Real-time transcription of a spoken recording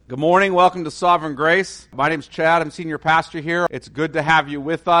Good morning. Welcome to Sovereign Grace. My name's Chad. I'm senior pastor here. It's good to have you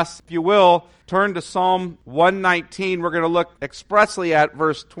with us. If you will, turn to Psalm 119. We're going to look expressly at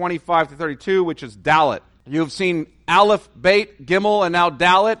verse 25 to 32, which is Dalet. You've seen Aleph, Beit, Gimel, and now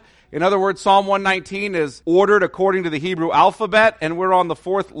Dalet. In other words, Psalm 119 is ordered according to the Hebrew alphabet, and we're on the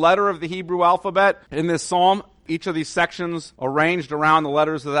fourth letter of the Hebrew alphabet in this psalm. Each of these sections arranged around the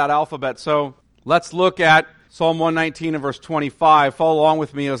letters of that alphabet. So let's look at Psalm 119 and verse 25. Follow along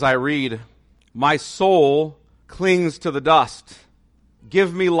with me as I read. My soul clings to the dust.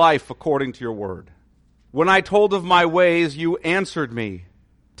 Give me life according to your word. When I told of my ways, you answered me.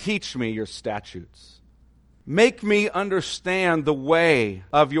 Teach me your statutes. Make me understand the way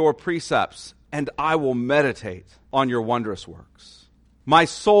of your precepts, and I will meditate on your wondrous works. My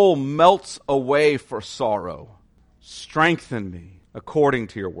soul melts away for sorrow. Strengthen me according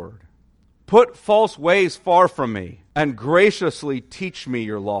to your word. Put false ways far from me, and graciously teach me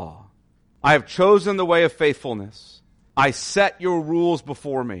your law. I have chosen the way of faithfulness. I set your rules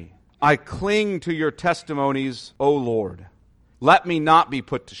before me. I cling to your testimonies, O Lord. Let me not be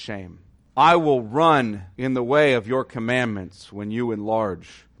put to shame. I will run in the way of your commandments when you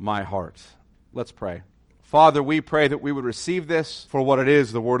enlarge my heart. Let's pray. Father, we pray that we would receive this for what it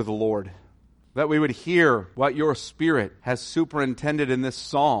is, the word of the Lord. That we would hear what your Spirit has superintended in this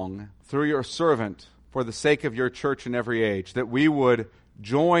song through your servant for the sake of your church in every age. That we would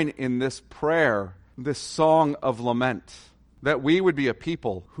join in this prayer, this song of lament. That we would be a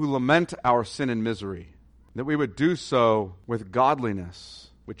people who lament our sin and misery. That we would do so with godliness,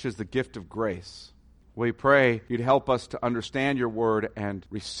 which is the gift of grace. We pray you'd help us to understand your word and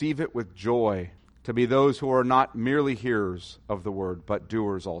receive it with joy, to be those who are not merely hearers of the word, but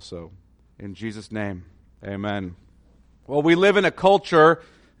doers also. In Jesus' name, amen. Well, we live in a culture,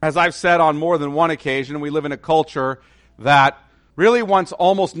 as I've said on more than one occasion, we live in a culture that really wants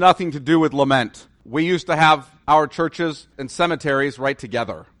almost nothing to do with lament. We used to have our churches and cemeteries right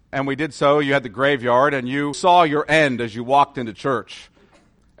together. And we did so. You had the graveyard, and you saw your end as you walked into church.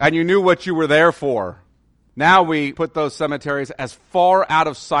 And you knew what you were there for. Now we put those cemeteries as far out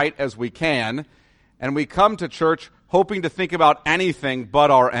of sight as we can, and we come to church hoping to think about anything but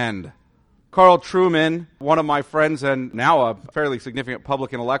our end. Carl Trueman, one of my friends and now a fairly significant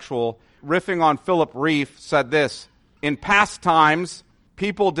public intellectual, riffing on Philip Reef, said this: in past times,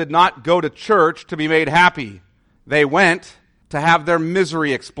 people did not go to church to be made happy. They went to have their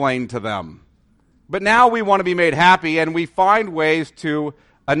misery explained to them. But now we want to be made happy, and we find ways to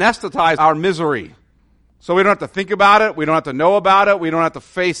anesthetize our misery. So we don't have to think about it, we don't have to know about it, we don't have to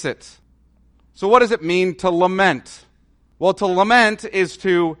face it. So what does it mean to lament? Well, to lament is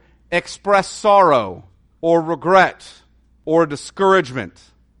to express sorrow or regret or discouragement.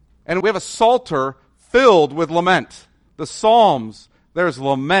 And we have a psalter filled with lament. The Psalms, there's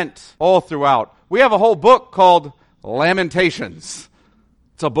lament all throughout. We have a whole book called Lamentations.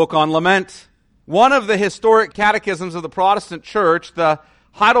 It's a book on lament. One of the historic catechisms of the Protestant Church, the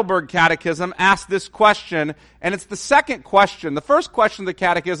Heidelberg Catechism, asks this question, and it's the second question. The first question of the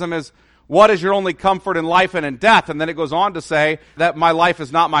Catechism is, what is your only comfort in life and in death? And then it goes on to say that my life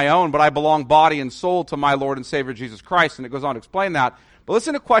is not my own, but I belong body and soul to my Lord and Savior Jesus Christ. And it goes on to explain that. But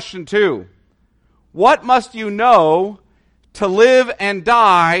listen to question 2. What must you know to live and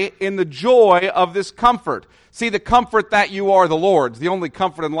die in the joy of this comfort? See, the comfort that you are the Lord's, the only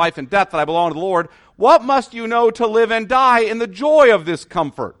comfort in life and death that I belong to the Lord. What must you know to live and die in the joy of this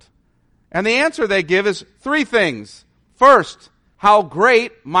comfort? And the answer they give is 3 things. First, how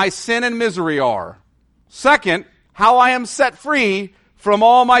great my sin and misery are. Second, how I am set free from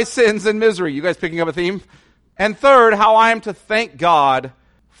all my sins and misery. You guys picking up a theme? And third, how I am to thank God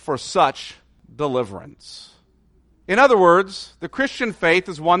for such deliverance. In other words, the Christian faith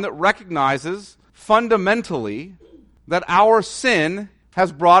is one that recognizes fundamentally that our sin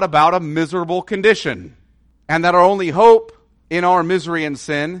has brought about a miserable condition, and that our only hope in our misery and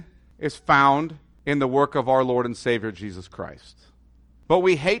sin is found in the work of our Lord and Savior Jesus Christ. But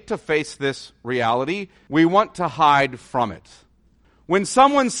we hate to face this reality. We want to hide from it. When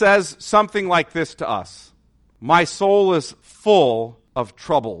someone says something like this to us, my soul is full of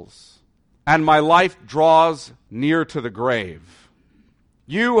troubles, and my life draws near to the grave.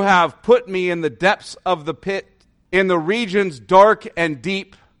 You have put me in the depths of the pit, in the regions dark and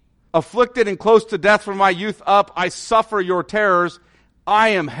deep. Afflicted and close to death from my youth up, I suffer your terrors. I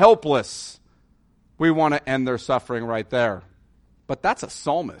am helpless. We want to end their suffering right there. But that's a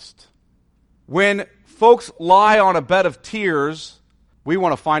psalmist. When folks lie on a bed of tears, we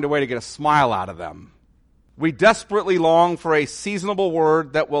want to find a way to get a smile out of them. We desperately long for a seasonable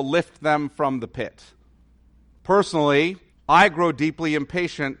word that will lift them from the pit. Personally, I grow deeply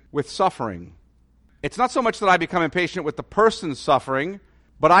impatient with suffering. It's not so much that I become impatient with the person suffering,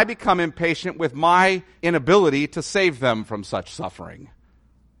 but I become impatient with my inability to save them from such suffering.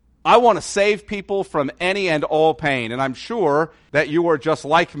 I want to save people from any and all pain, and I'm sure that you are just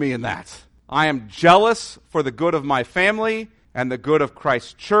like me in that. I am jealous for the good of my family and the good of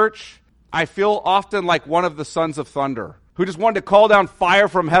Christ's church. I feel often like one of the sons of thunder who just wanted to call down fire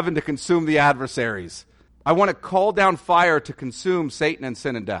from heaven to consume the adversaries. I want to call down fire to consume Satan and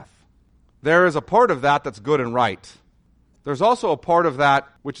sin and death. There is a part of that that's good and right. There's also a part of that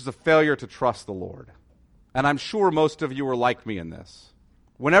which is a failure to trust the Lord. And I'm sure most of you are like me in this.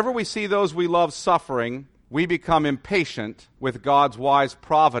 Whenever we see those we love suffering, we become impatient with God's wise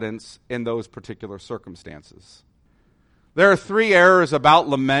providence in those particular circumstances. There are 3 errors about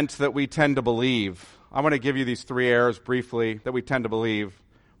lament that we tend to believe. I want to give you these 3 errors briefly that we tend to believe.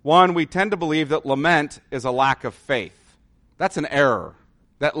 1, we tend to believe that lament is a lack of faith. That's an error.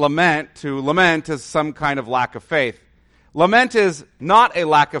 That to lament is some kind of lack of faith. Lament is not a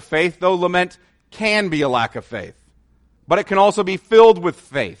lack of faith, though lament can be a lack of faith. But it can also be filled with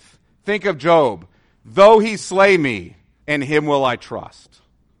faith. Think of Job. Though he slay me, in him will I trust.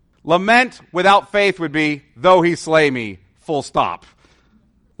 Lament without faith would be, though he slay me, full stop.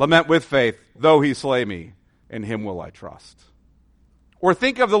 Lament with faith, though he slay me, in him will I trust. Or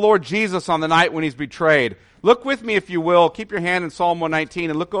think of the Lord Jesus on the night when he's betrayed. Look with me, if you will. Keep your hand in Psalm 119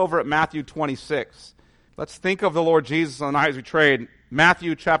 and look over at Matthew 26. Let's think of the Lord Jesus on the night he's betrayed.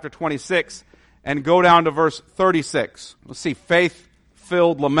 Matthew chapter 26 and go down to verse 36. Let's see,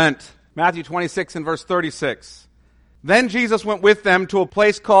 faith-filled lament. Matthew 26 and verse 36. Then Jesus went with them to a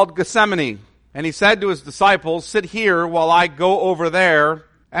place called Gethsemane, and he said to his disciples, sit here while I go over there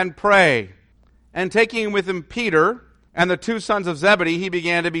and pray. And taking with him Peter and the 2 sons of Zebedee, he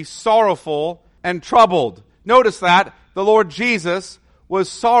began to be sorrowful and troubled. Notice that the Lord Jesus was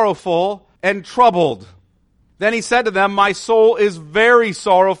sorrowful and troubled. Then he said to them, my soul is very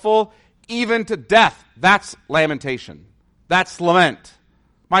sorrowful, even to death. That's lamentation. That's lament.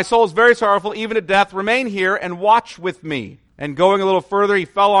 My soul is very sorrowful, even to death. Remain here and watch with me. And going a little further, he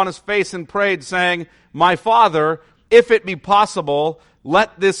fell on his face and prayed, saying, my Father, if it be possible,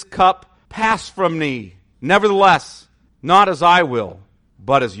 let this cup pass from me. Nevertheless, not as I will,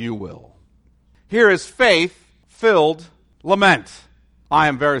 but as you will. Here is faith-filled lament. I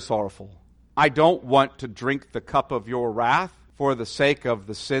am very sorrowful. I don't want to drink the cup of your wrath for the sake of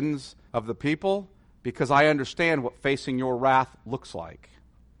the sins of the people, because I understand what facing your wrath looks like.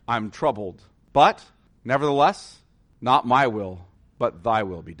 I'm troubled. But, nevertheless, not my will, but thy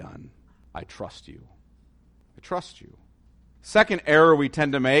will be done. I trust you. I trust you. Second error we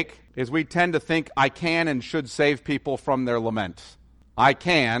tend to make is we tend to think I can and should save people from their lament. I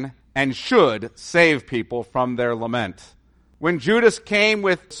can and should save people from their lament. When Judas came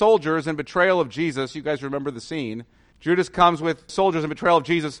with soldiers in betrayal of Jesus, you guys remember the scene. Judas comes with soldiers in betrayal of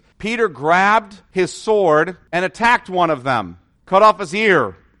Jesus. Peter grabbed his sword and attacked one of them, cut off his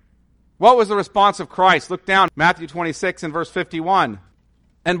ear. What was the response of Christ? Look down, Matthew 26 and verse 51.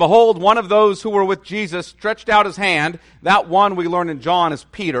 And behold, one of those who were with Jesus stretched out his hand. That one we learn in John is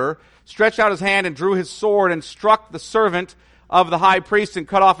Peter. Stretched out his hand and drew his sword and struck the servant of the high priest and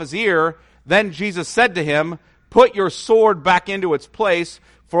cut off his ear. Then Jesus said to him, put your sword back into its place,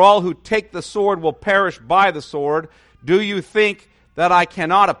 for all who take the sword will perish by the sword. Do you think that I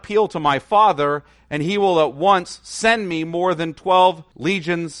cannot appeal to my Father, and he will at once send me more than 12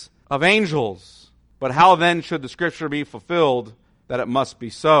 legions of angels? But how then should the scripture be fulfilled that it must be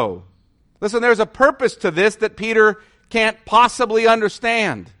so? Listen, there's a purpose to this that Peter can't possibly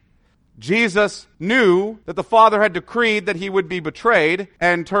understand. Jesus knew that the Father had decreed that he would be betrayed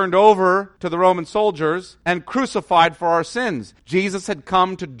and turned over to the Roman soldiers and crucified for our sins. Jesus had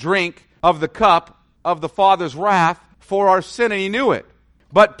come to drink of the cup of the Father's wrath for our sin, and he knew it.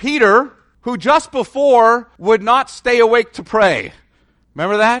 But Peter, who just before would not stay awake to pray,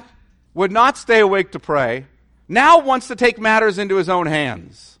 remember that? Would not stay awake to pray, now wants to take matters into his own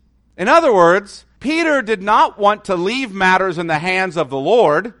hands. In other words, Peter did not want to leave matters in the hands of the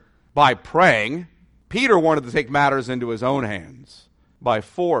Lord by praying. Peter wanted to take matters into his own hands by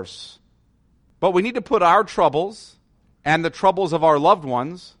force. But we need to put our troubles and the troubles of our loved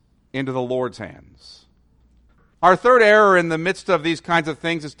ones into the Lord's hands. Our third error in the midst of these kinds of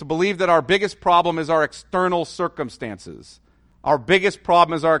things is to believe that our biggest problem is our external circumstances. Our biggest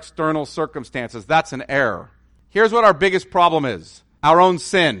problem is our external circumstances. That's an error. Here's what our biggest problem is. Our own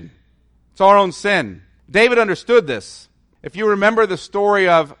sin. It's our own sin. David understood this. If you remember the story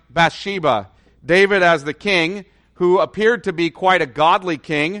of Bathsheba, David as the king, who appeared to be quite a godly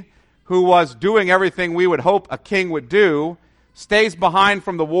king, who was doing everything we would hope a king would do, stays behind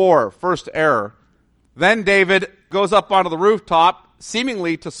from the war. First error. Then David goes up onto the rooftop,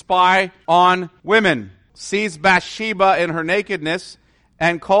 seemingly to spy on women, sees Bathsheba in her nakedness,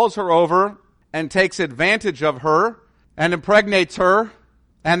 and calls her over and takes advantage of her and impregnates her,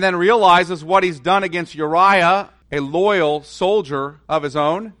 and then realizes what he's done against Uriah, a loyal soldier of his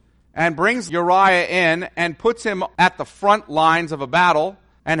own, and brings Uriah in and puts him at the front lines of a battle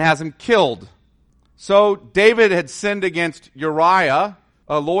and has him killed. So David had sinned against Uriah,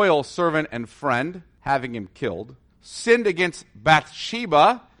 a loyal servant and friend, having him killed. Sinned against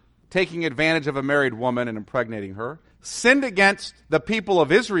Bathsheba, taking advantage of a married woman and impregnating her. Sinned against the people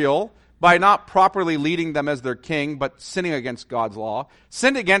of Israel by not properly leading them as their king, but sinning against God's law.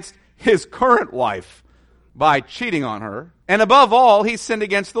 Sinned against his current wife by cheating on her. And above all, he sinned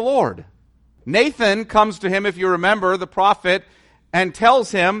against the Lord. Nathan comes to him, if you remember, the prophet, and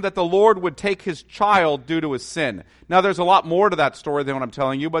tells him that the Lord would take his child due to his sin. Now, there's a lot more to that story than what I'm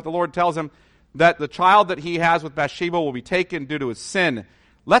telling you, but the Lord tells him that the child that he has with Bathsheba will be taken due to his sin.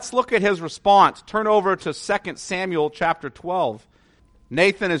 Let's look at his response. Turn over to 2 Samuel chapter 12.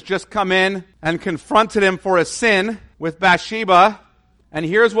 Nathan has just come in and confronted him for his sin with Bathsheba. And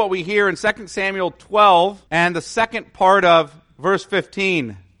here's what we hear in 2 Samuel 12 and the second part of verse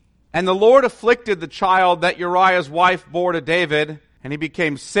 15. And the Lord afflicted the child that Uriah's wife bore to David, and he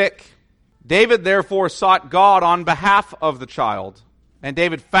became sick. David therefore sought God on behalf of the child. And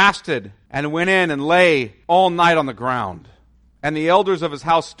David fasted and went in and lay all night on the ground. And the elders of his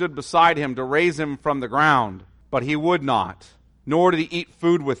house stood beside him to raise him from the ground. But he would not, nor did he eat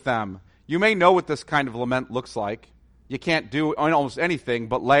food with them. You may know what this kind of lament looks like. You can't do almost anything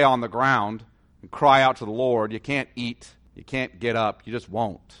but lay on the ground and cry out to the Lord. You can't eat. You can't get up. You just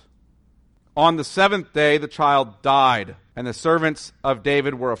won't. On the seventh day, the child died, and the servants of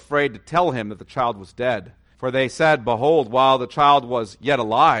David were afraid to tell him that the child was dead. For they said, Behold, while the child was yet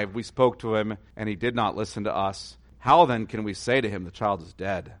alive, we spoke to him, and he did not listen to us. How then can we say to him, the child is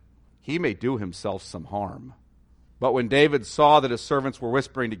dead? He may do himself some harm. But when David saw that his servants were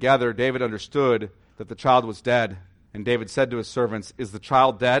whispering together, David understood that the child was dead. And David said to his servants, Is the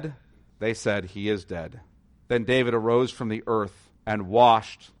child dead? They said, He is dead. Then David arose from the earth and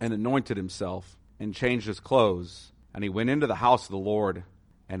washed and anointed himself and changed his clothes. And he went into the house of the Lord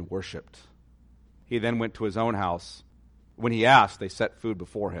and worshipped. He then went to his own house. When he asked, they set food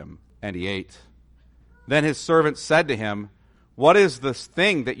before him, and he ate. Then his servants said to him, What is this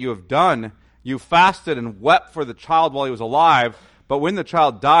thing that you have done? You fasted and wept for the child while he was alive, but when the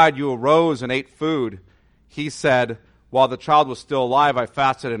child died, you arose and ate food. He said, While the child was still alive, I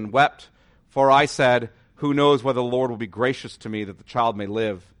fasted and wept, for I said, Who knows whether the Lord will be gracious to me that the child may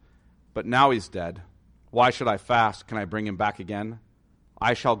live? But now he's dead. Why should I fast? Can I bring him back again?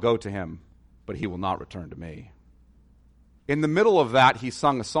 I shall go to him, but he will not return to me. In the middle of that, he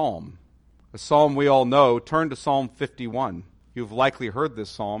sung a psalm we all know. Turn to Psalm 51. You've likely heard this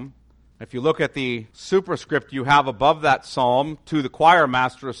psalm. If you look at the superscript you have above that psalm to the choir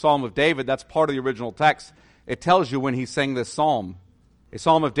master, a psalm of David, that's part of the original text. It tells you when he sang this psalm. A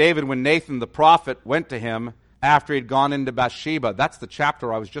psalm of David when Nathan the prophet went to him after he'd gone into Bathsheba. That's the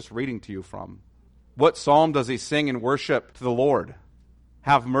chapter I was just reading to you from. What psalm does he sing in worship to the Lord?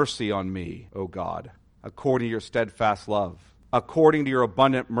 Have mercy on me, O God, according to your steadfast love. According to your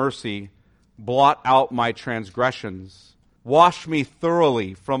abundant mercy, blot out my transgressions. Wash me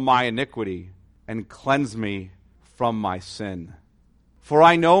thoroughly from my iniquity and cleanse me from my sin. For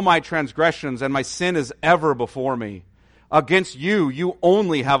I know my transgressions, and my sin is ever before me. Against you, you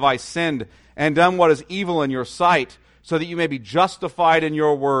only have I sinned and done what is evil in your sight, so that you may be justified in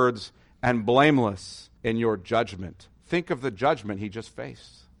your words and blameless in your judgment. Think of the judgment he just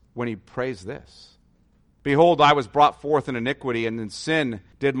faced when he prays this. Behold, I was brought forth in iniquity, and in sin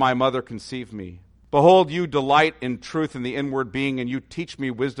did my mother conceive me. Behold, you delight in truth in the inward being, and you teach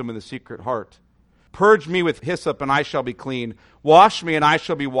me wisdom in the secret heart. Purge me with hyssop, and I shall be clean. Wash me, and I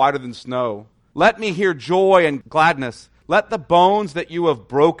shall be whiter than snow. Let me hear joy and gladness. Let the bones that you have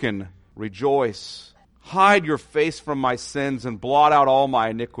broken rejoice. Hide your face from my sins, and blot out all my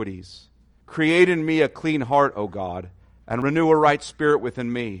iniquities. Create in me a clean heart, O God, and renew a right spirit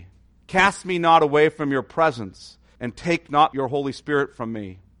within me. Cast me not away from your presence, and take not your Holy Spirit from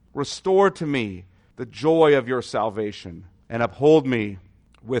me. Restore to me the joy of your salvation, and uphold me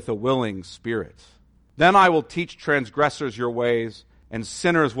with a willing spirit. Then I will teach transgressors your ways, and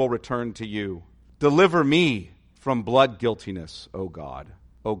sinners will return to you. Deliver me from blood guiltiness, O God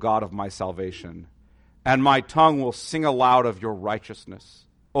of my salvation, and my tongue will sing aloud of your righteousness.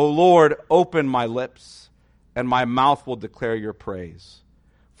 O Lord, open my lips, and my mouth will declare your praise.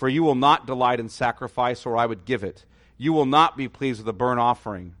 For you will not delight in sacrifice, or I would give it. You will not be pleased with a burnt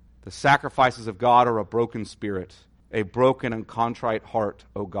offering. The sacrifices of God are a broken spirit, a broken and contrite heart,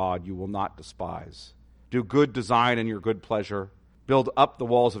 O God, you will not despise. Do good design in your good pleasure. Build up the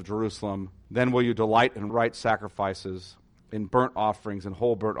walls of Jerusalem. Then will you delight in right sacrifices, in burnt offerings and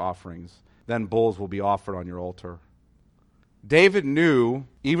whole burnt offerings. Then bulls will be offered on your altar. David knew,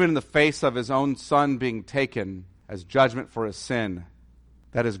 even in the face of his own son being taken as judgment for his sin,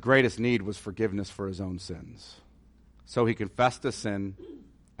 that his greatest need was forgiveness for his own sins. So he confessed his sin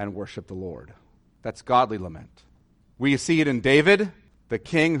and worshiped the Lord. That's godly lament. We see it in David, the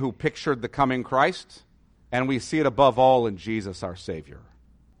king who pictured the coming Christ, and we see it above all in Jesus, our Savior.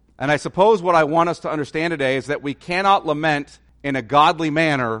 And I suppose what I want us to understand today is that we cannot lament in a godly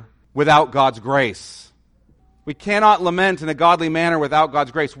manner without God's grace. We cannot lament in a godly manner without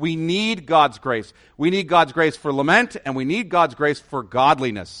God's grace. We need God's grace. We need God's grace for lament, and we need God's grace for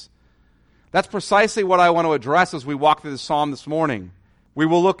godliness. That's precisely what I want to address as we walk through the psalm this morning. We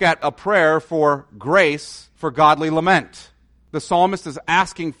will look at a prayer for grace for godly lament. The psalmist is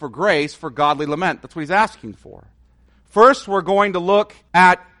asking for grace for godly lament. That's what he's asking for. First, we're going to look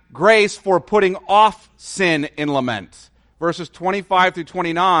at grace for putting off sin in lament. Verses 25 through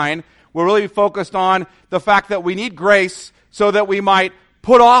 29 will really be focused on the fact that we need grace so that we might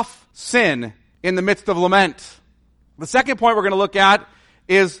put off sin in the midst of lament. The second point we're going to look at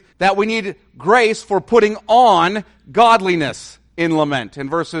is that we need grace for putting on godliness in lament in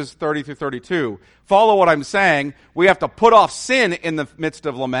verses 30 through 32. Follow what I'm saying. We have to put off sin in the midst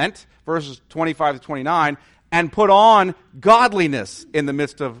of lament, verses 25 to 29, and put on godliness in the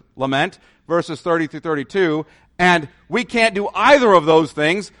midst of lament, verses 30 through 32. And we can't do either of those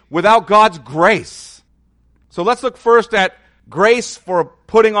things without God's grace. So let's look first at grace for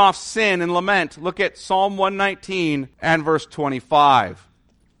putting off sin in lament. Look at Psalm 119 and verse 25.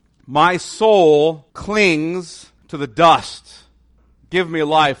 My soul clings to the dust. Give me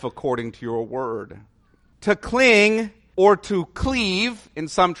life according to your word. To cling or to cleave, in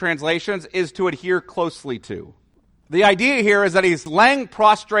some translations, is to adhere closely to. The idea here is that he's laying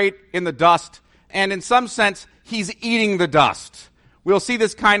prostrate in the dust, and in some sense, he's eating the dust. We'll see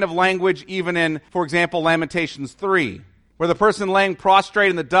this kind of language even in, for example, Lamentations 3, where the person laying prostrate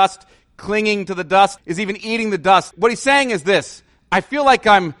in the dust, clinging to the dust, is even eating the dust. What he's saying is this: I feel like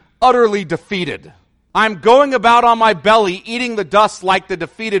I'm utterly defeated. I'm going about on my belly, eating the dust like the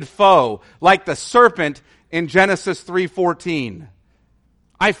defeated foe, like the serpent in Genesis 3:14.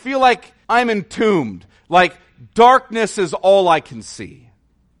 I feel like I'm entombed, like darkness is all I can see.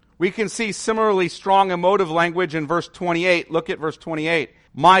 We can see similarly strong emotive language in verse 28. Look at verse 28.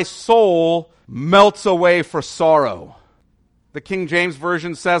 My soul melts away for sorrow. The King James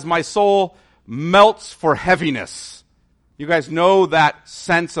Version says, my soul melts for heaviness. You guys know that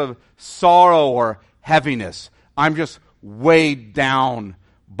sense of sorrow or heaviness. I'm just weighed down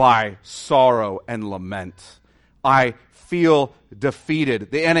by sorrow and lament. I feel defeated.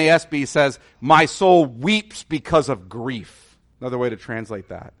 The NASB says, my soul weeps because of grief. Another way to translate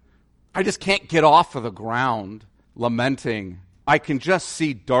that. I just can't get off of the ground lamenting. I can just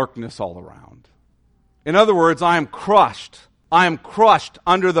see darkness all around. In other words, I am crushed. I am crushed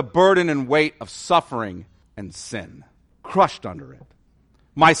under the burden and weight of suffering and sin. Crushed under it.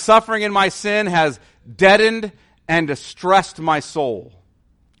 My suffering and my sin has deadened and distressed my soul.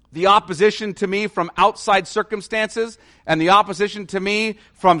 The opposition to me from outside circumstances and the opposition to me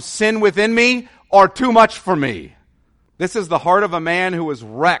from sin within me are too much for me. This is the heart of a man who is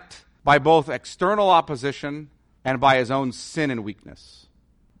wrecked by both external opposition and by his own sin and weakness.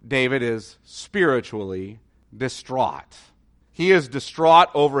 David is spiritually distraught. He is distraught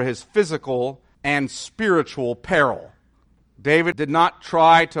over his physical and spiritual peril. David did not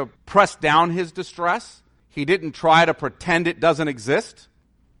try to press down his distress. He didn't try to pretend it doesn't exist.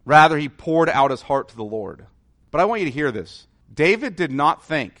 Rather, he poured out his heart to the Lord. But I want you to hear this. David did not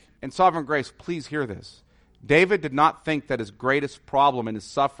think, and Sovereign Grace, please hear this. David did not think that his greatest problem in his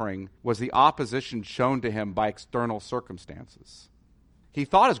suffering was the opposition shown to him by external circumstances. He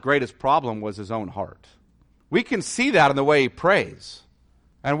thought his greatest problem was his own heart. We can see that in the way he prays.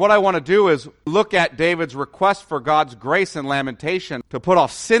 And what I want to do is look at David's request for God's grace in lamentation, to put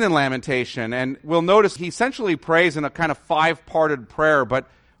off sin in lamentation. And we'll notice he essentially prays in a kind of five-parted prayer, but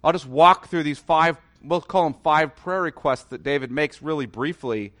I'll just walk through these we'll call them five prayer requests that David makes really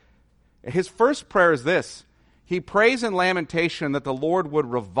briefly. His first prayer is this. He prays in lamentation that the Lord would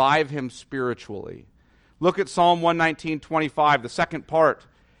revive him spiritually. Look at Psalm 119:25, the second part.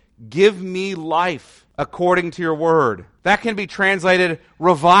 Give me life according to your word. That can be translated,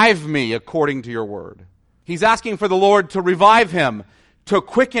 revive me according to your word. He's asking for the Lord to revive him, to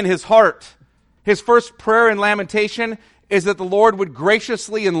quicken his heart. His first prayer in lamentation is that the Lord would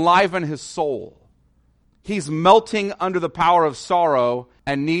graciously enliven his soul. He's melting under the power of sorrow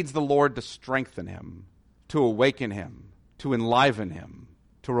and needs the Lord to strengthen him, to awaken him, to enliven him,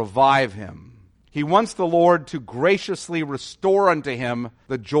 to revive him. He wants the Lord to graciously restore unto him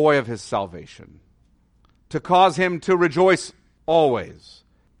the joy of his salvation, to cause him to rejoice always,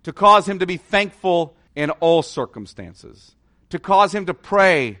 to cause him to be thankful in all circumstances, to cause him to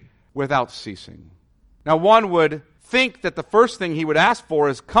pray without ceasing. Now, one would think that the first thing he would ask for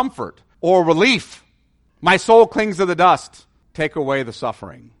is comfort or relief. My soul clings to the dust. Take away the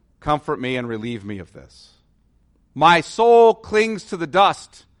suffering. Comfort me and relieve me of this. My soul clings to the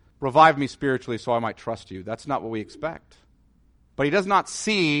dust. Revive me spiritually so I might trust you. That's not what we expect. But he does not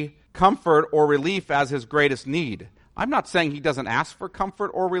see comfort or relief as his greatest need. I'm not saying he doesn't ask for comfort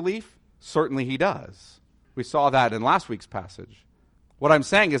or relief. Certainly he does. We saw that in last week's passage. What I'm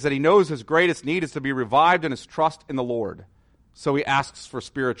saying is that he knows his greatest need is to be revived in his trust in the Lord. So he asks for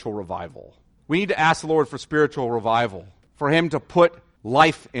spiritual revival. We need to ask the Lord for spiritual revival, for him to put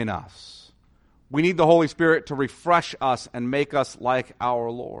life in us. We need the Holy Spirit to refresh us and make us like our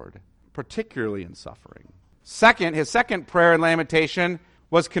Lord, particularly in suffering. Second, his second prayer in lamentation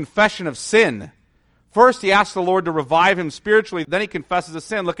was confession of sin. First, he asked the Lord to revive him spiritually. Then he confesses his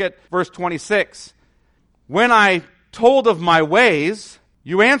sin. Look at verse 26. When I told of my ways,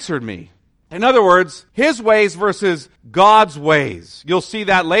 you answered me. In other words, his ways versus God's ways. You'll see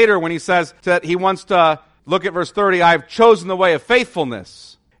that later when he says that he wants to, look at verse 30, I have chosen the way of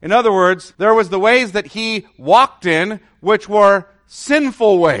faithfulness. In other words, there was the ways that he walked in, which were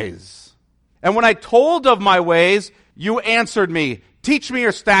sinful ways. And when I told of my ways, you answered me. Teach me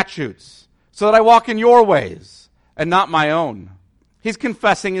your statutes, so that I walk in your ways, and not my own. He's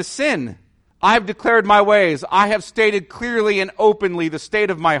confessing his sin. I have declared my ways. I have stated clearly and openly the state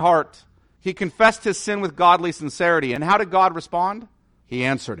of my heart. He confessed his sin with godly sincerity. And how did God respond? He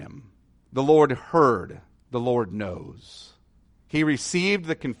answered him. The Lord heard. The Lord knows. He received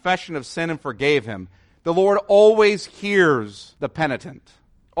the confession of sin and forgave him. The Lord always hears the penitent.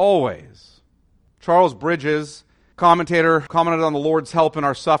 Always. Charles Bridges, commentator, commented on the Lord's help in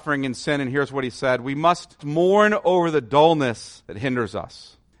our suffering and sin, and here's what he said. We must mourn over the dullness that hinders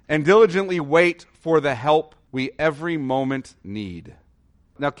us, and diligently wait for the help we every moment need.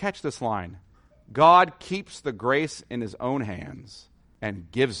 Now catch this line. God keeps the grace in his own hands and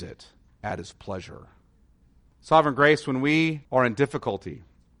gives it at his pleasure. Sovereign grace, when we are in difficulty,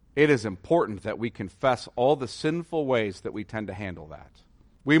 it is important that we confess all the sinful ways that we tend to handle that.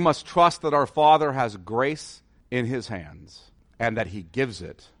 We must trust that our Father has grace in his hands and that he gives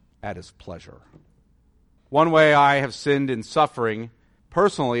it at his pleasure. One way I have sinned in suffering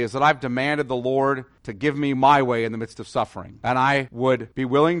personally is that I've demanded the Lord to give me my way in the midst of suffering. And I would be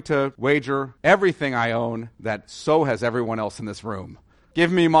willing to wager everything I own that so has everyone else in this room.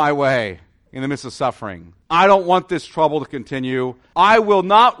 Give me my way in the midst of suffering. I don't want this trouble to continue. I will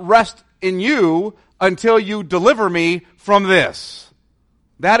not rest in you until you deliver me from this.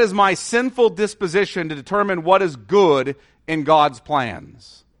 That is my sinful disposition to determine what is good in God's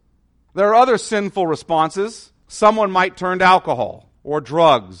plans. There are other sinful responses. Someone might turn to alcohol, or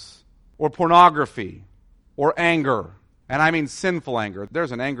drugs, or pornography, or anger. And I mean sinful anger.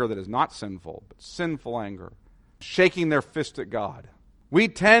 There's an anger that is not sinful, but sinful anger. Shaking their fist at God. We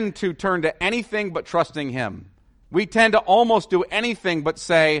tend to turn to anything but trusting him. We tend to almost do anything but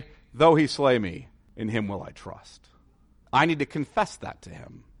say, though he slay me, in him will I trust. I need to confess that to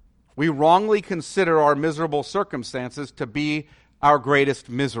him. We wrongly consider our miserable circumstances to be our greatest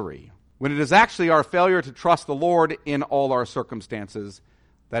misery, when it is actually our failure to trust the Lord in all our circumstances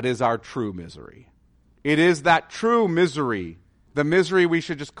that is our true misery. It is that true misery, the misery we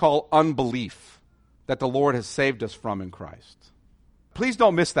should just call unbelief, that the Lord has saved us from in Christ. Please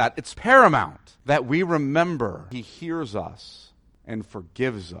don't miss that. It's paramount that we remember he hears us and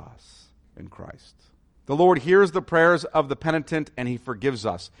forgives us in Christ. The Lord hears the prayers of the penitent and he forgives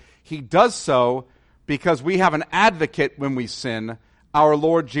us. He does so because we have an advocate when we sin, our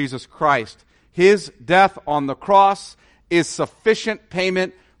Lord Jesus Christ. His death on the cross is sufficient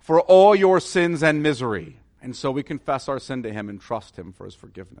payment for all your sins and misery. And so we confess our sin to him and trust him for his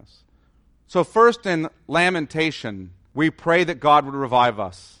forgiveness. So first in lamentation, we pray that God would revive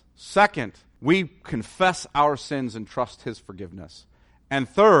us. Second, we confess our sins and trust his forgiveness. And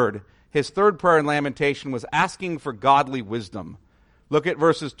third, his third prayer in lamentation was asking for godly wisdom. Look at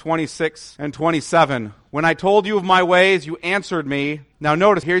verses 26 and 27. When I told you of my ways, you answered me. Now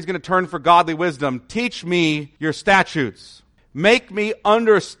notice here he's going to turn for godly wisdom. Teach me your statutes. Make me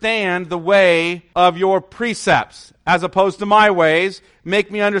understand the way of your precepts, as opposed to my ways.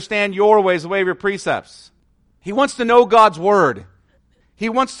 Make me understand your ways, the way of your precepts. He wants to know God's word. He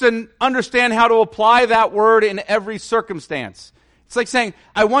wants to understand how to apply that word in every circumstance. It's like saying,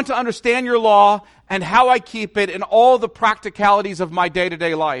 I want to understand your law and how I keep it in all the practicalities of my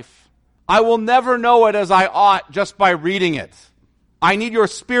day-to-day life. I will never know it as I ought just by reading it. I need your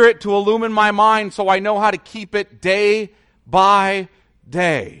Spirit to illumine my mind so I know how to keep it day by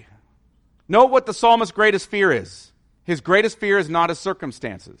day. Note what the psalmist's greatest fear is. His greatest fear is not his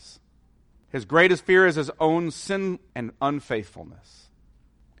circumstances. His greatest fear is his own sin and unfaithfulness.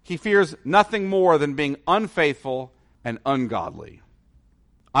 He fears nothing more than being unfaithful and ungodly.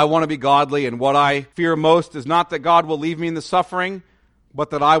 I want to be godly, and what I fear most is not that God will leave me in the suffering, but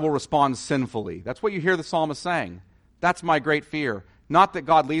that I will respond sinfully. That's what you hear the psalmist saying. That's my great fear. Not that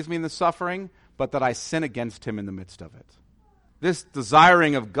God leaves me in the suffering, but that I sin against him in the midst of it. This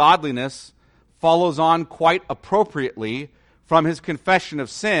desiring of godliness follows on quite appropriately from his confession of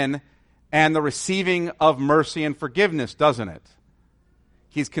sin and the receiving of mercy and forgiveness, doesn't it?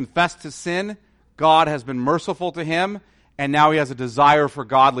 He's confessed his sin, God has been merciful to him, and now he has a desire for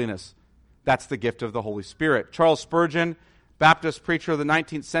godliness. That's the gift of the Holy Spirit. Charles Spurgeon, Baptist preacher of the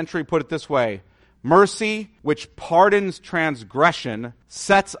 19th century, put it this way: mercy, which pardons transgression,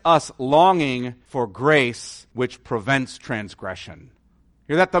 sets us longing for grace, which prevents transgression.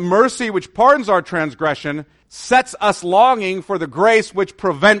 Hear that? The mercy which pardons our transgression sets us longing for the grace which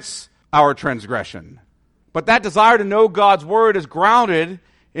prevents our transgression. But that desire to know God's word is grounded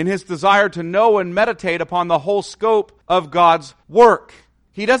in his desire to know and meditate upon the whole scope of God's work.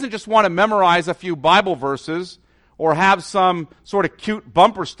 He doesn't just want to memorize a few Bible verses or have some sort of cute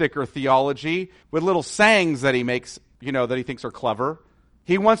bumper sticker theology with little sayings that he makes, that he thinks are clever.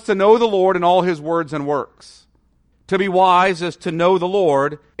 He wants to know the Lord in all his words and works. To be wise is to know the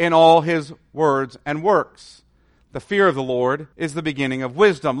Lord in all his words and works. The fear of the Lord is the beginning of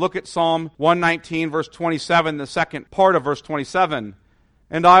wisdom. Look at Psalm 119, verse 27, the second part of verse 27.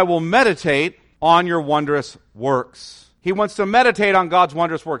 And I will meditate on your wondrous works. He wants to meditate on God's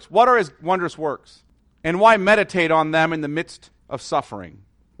wondrous works. What are his wondrous works? And why meditate on them in the midst of suffering?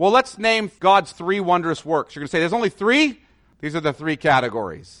 Well, let's name God's 3 wondrous works. You're going to say, there's only 3? These are the 3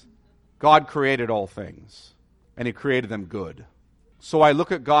 categories. God created all things, and he created them good. So I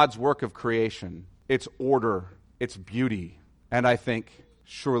look at God's work of creation, its order, its beauty, and I think,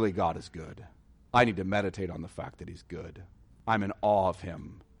 surely God is good. I need to meditate on the fact that he's good. I'm in awe of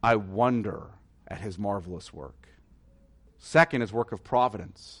him. I wonder at his marvelous work. Second, his work of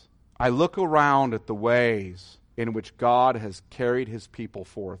providence. I look around at the ways in which God has carried his people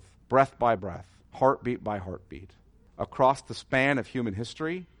forth, breath by breath, heartbeat by heartbeat, across the span of human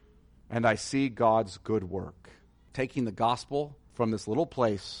history, and I see God's good work, taking the gospel from this little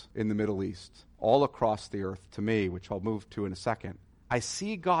place in the Middle East all across the earth to me, which I'll move to in a second. I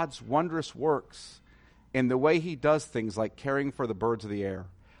see God's wondrous works in the way he does things like caring for the birds of the air.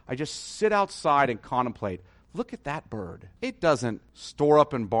 I just sit outside and contemplate. Look at that bird. It doesn't store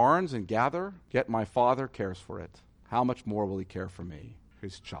up in barns and gather, yet my Father cares for it. How much more will he care for me,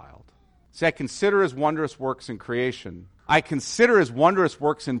 his child? See, I consider his wondrous works in creation. I consider his wondrous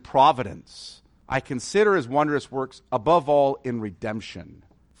works in providence. I consider his wondrous works, above all, in redemption.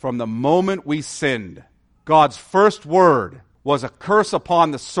 From the moment we sinned, God's first word was a curse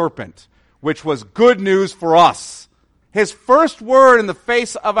upon the serpent, which was good news for us. His first word in the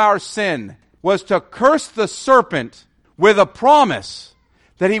face of our sin was to curse the serpent with a promise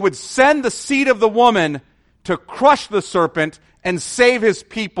that he would send the seed of the woman to crush the serpent and save his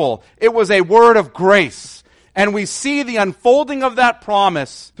people. It was a word of grace. And we see the unfolding of that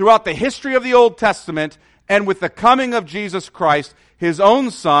promise throughout the history of the Old Testament, and with the coming of Jesus Christ, his own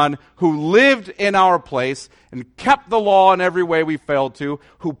Son, who lived in our place and kept the law in every way we failed to,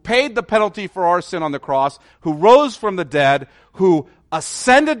 who paid the penalty for our sin on the cross, who rose from the dead, who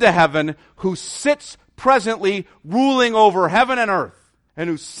ascended to heaven, who sits presently ruling over heaven and earth, and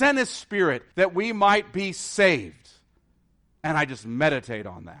who sent his Spirit that we might be saved. And I just meditate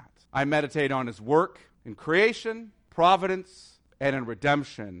on that. I meditate on his work in creation, providence, and in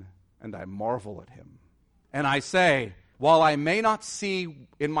redemption, and I marvel at him. And I say, while I may not see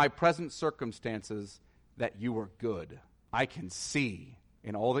in my present circumstances that you are good, I can see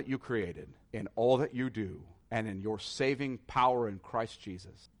in all that you created, in all that you do, and in your saving power in Christ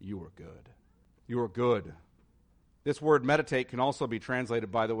Jesus, you are good. You are good. This word meditate can also be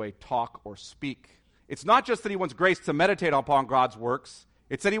translated, by the way, talk or speak. It's not just that he wants grace to meditate upon God's works.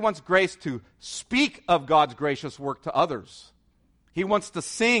 It's that he wants grace to speak of God's gracious work to others. He wants to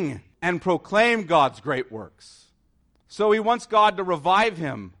sing and proclaim God's great works. So he wants God to revive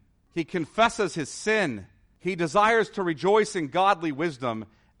him. He confesses his sin. He desires to rejoice in godly wisdom.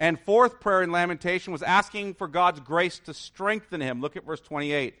 And fourth prayer in lamentation was asking for God's grace to strengthen him. Look at verse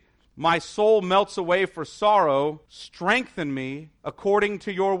 28. My soul melts away for sorrow. Strengthen me according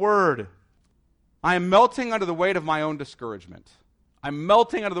to your word. I am melting under the weight of my own discouragement. I'm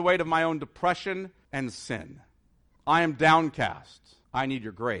melting under the weight of my own depression and sin. I am downcast. I need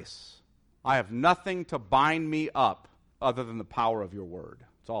your grace. I have nothing to bind me up other than the power of your word.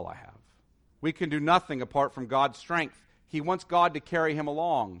 That's all I have. We can do nothing apart from God's strength. He wants God to carry him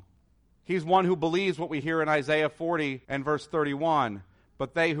along. He's one who believes what we hear in Isaiah 40 and verse 31.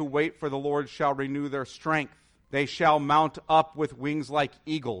 But they who wait for the Lord shall renew their strength. They shall mount up with wings like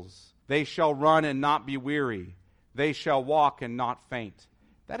eagles. They shall run and not be weary. They shall walk and not faint.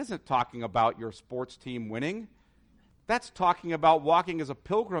 That isn't talking about your sports team winning. That's talking about walking as a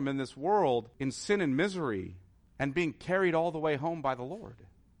pilgrim in this world in sin and misery and being carried all the way home by the Lord.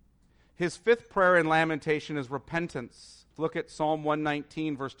 His fifth prayer in lamentation is repentance. Look at Psalm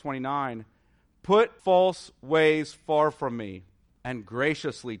 119, verse 29. Put false ways far from me and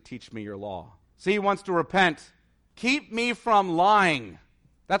graciously teach me your law. See, he wants to repent. Keep me from lying.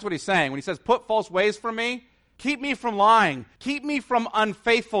 That's what he's saying. When he says, put false ways from me, keep me from lying. Keep me from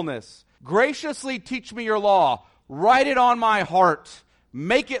unfaithfulness. Graciously teach me your law. Write it on my heart.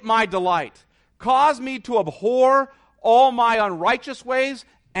 Make it my delight. Cause me to abhor all my unrighteous ways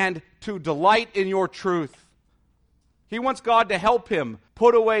and to delight in your truth. He wants God to help him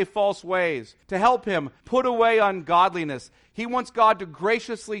put away false ways, to help him put away ungodliness. He wants God to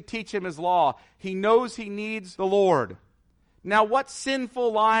graciously teach him his law. He knows he needs the Lord. Now, what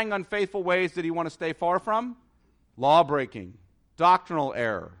sinful, lying, unfaithful ways did he want to stay far from? Law-breaking, doctrinal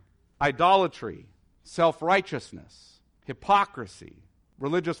error, idolatry, self-righteousness, hypocrisy,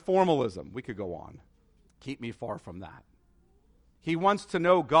 religious formalism. We could go on. Keep me far from that. He wants to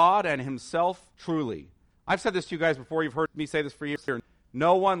know God and himself truly. I've said this to you guys before. You've heard me say this for years.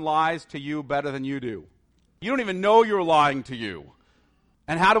 No one lies to you better than you do. You don't even know you're lying to you.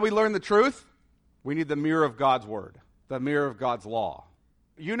 And how do we learn the truth? We need the mirror of God's word, the mirror of God's law.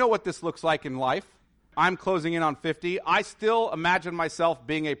 You know what this looks like in life. I'm closing in on 50. I still imagine myself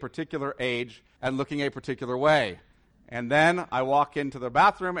being a particular age and looking a particular way. And then I walk into the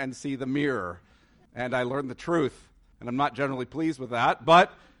bathroom and see the mirror. And I learn the truth. And I'm not generally pleased with that.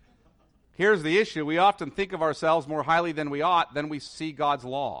 But here's the issue. We often think of ourselves more highly than we ought, then we see God's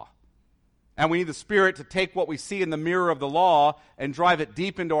law. And we need the Spirit to take what we see in the mirror of the law and drive it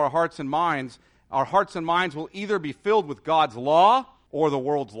deep into our hearts and minds. Our hearts and minds will either be filled with God's law or the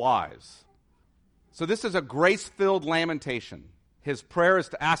world's lies. So this is a grace-filled lamentation. His prayer is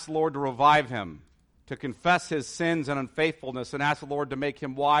to ask the Lord to revive him, to confess his sins and unfaithfulness, and ask the Lord to make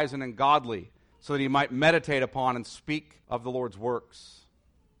him wise and godly, so that he might meditate upon and speak of the Lord's works.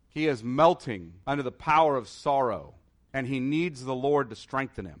 He is melting under the power of sorrow, and he needs the Lord to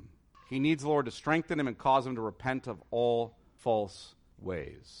strengthen him. He needs the Lord to strengthen him and cause him to repent of all false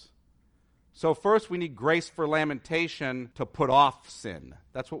ways. So first, we need grace for lamentation to put off sin.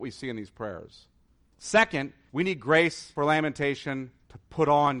 That's what we see in these prayers. Second, we need grace for lamentation to put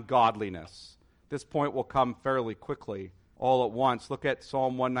on godliness. This point will come fairly quickly, all at once. Look at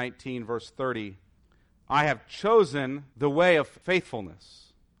Psalm 119, verse 30. I have chosen the way of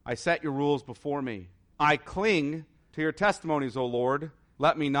faithfulness. I set your rules before me. I cling to your testimonies, O Lord.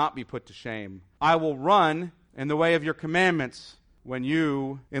 Let me not be put to shame. I will run in the way of your commandments when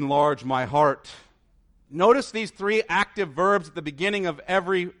you enlarge my heart. Notice these three active verbs at the beginning of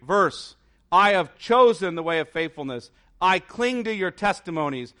every verse. I have chosen the way of faithfulness. I cling to your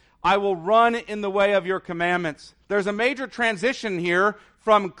testimonies. I will run in the way of your commandments. There's a major transition here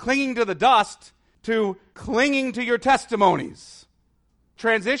from clinging to the dust to clinging to your testimonies.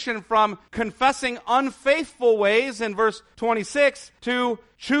 Transition from confessing unfaithful ways in verse 26 to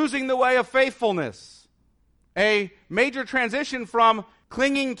choosing the way of faithfulness. A major transition from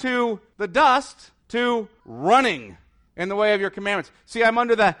clinging to the dust to running in the way of your commandments. See, I'm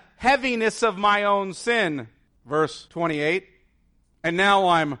under the heaviness of my own sin, verse 28, and now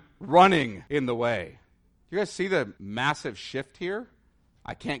I'm running in the way. You guys see the massive shift here?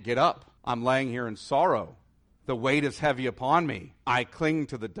 I can't get up. I'm laying here in sorrow. The weight is heavy upon me. I cling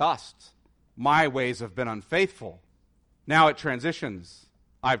to the dust. My ways have been unfaithful. Now it transitions.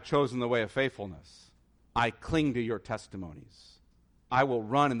 I've chosen the way of faithfulness. I cling to your testimonies. I will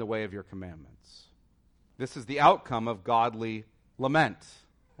run in the way of your commandments. This is the outcome of godly lament,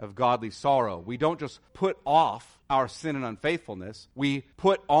 of godly sorrow. We don't just put off our sin and unfaithfulness. We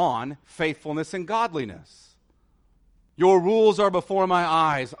put on faithfulness and godliness. Your rules are before my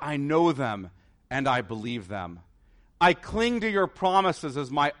eyes. I know them, and I believe them. I cling to your promises as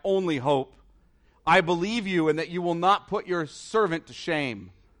my only hope. I believe you and that you will not put your servant to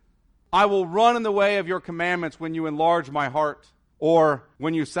shame. I will run in the way of your commandments when you enlarge my heart, or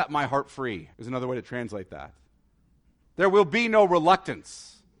when you set my heart free, is another way to translate that. There will be no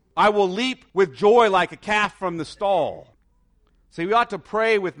reluctance. I will leap with joy like a calf from the stall. See, we ought to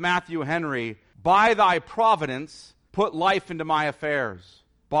pray with Matthew Henry, by thy providence, put life into my affairs.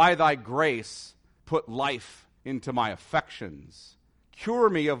 By thy grace, put life into my affections. Cure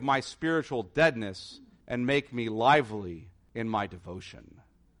me of my spiritual deadness and make me lively in my devotion.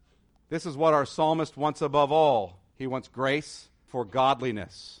 This is what our psalmist wants above all. He wants grace for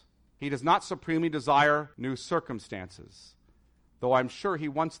godliness. He does not supremely desire new circumstances, though I'm sure he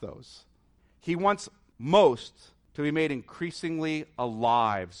wants those. He wants most to be made increasingly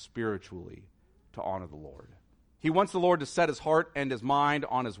alive spiritually to honor the Lord. He wants the Lord to set his heart and his mind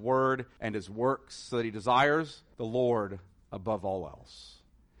on his word and his works so that he desires the Lord above all else.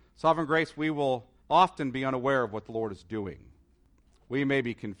 Sovereign grace, we will often be unaware of what the Lord is doing. We may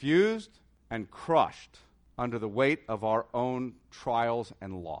be confused and crushed under the weight of our own trials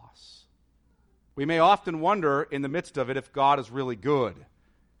and loss. We may often wonder in the midst of it if God is really good,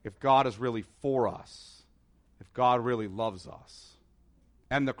 if God is really for us, if God really loves us.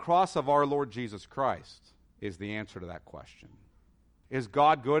 And the cross of our Lord Jesus Christ is the answer to that question. Is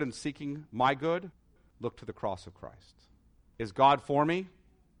God good and seeking my good? Look to the cross of Christ. Is God for me?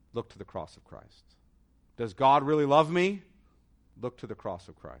 Look to the cross of Christ. Does God really love me? Look to the cross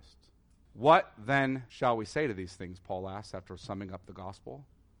of Christ. What then shall we say to these things, Paul asks after summing up the gospel.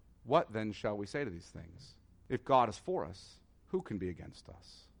 What then shall we say to these things? If God is for us, who can be against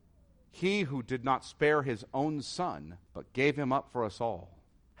us? He who did not spare his own son, but gave him up for us all,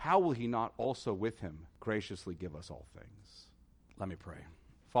 how will he not also with him graciously give us all things? Let me pray.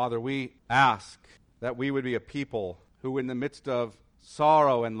 Father, we ask that we would be a people who in the midst of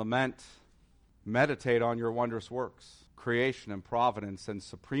sorrow and lament meditate on your wondrous works, creation and providence, and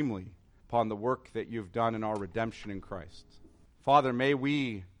supremely upon the work that you've done in our redemption in Christ. Father, may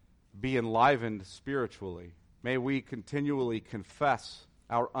we be enlivened spiritually. May we continually confess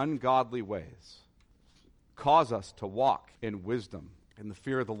our ungodly ways. Cause us to walk in wisdom, in the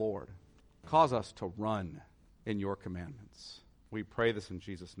fear of the Lord. Cause us to run in your commandments. We pray this in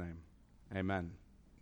Jesus' name. Amen.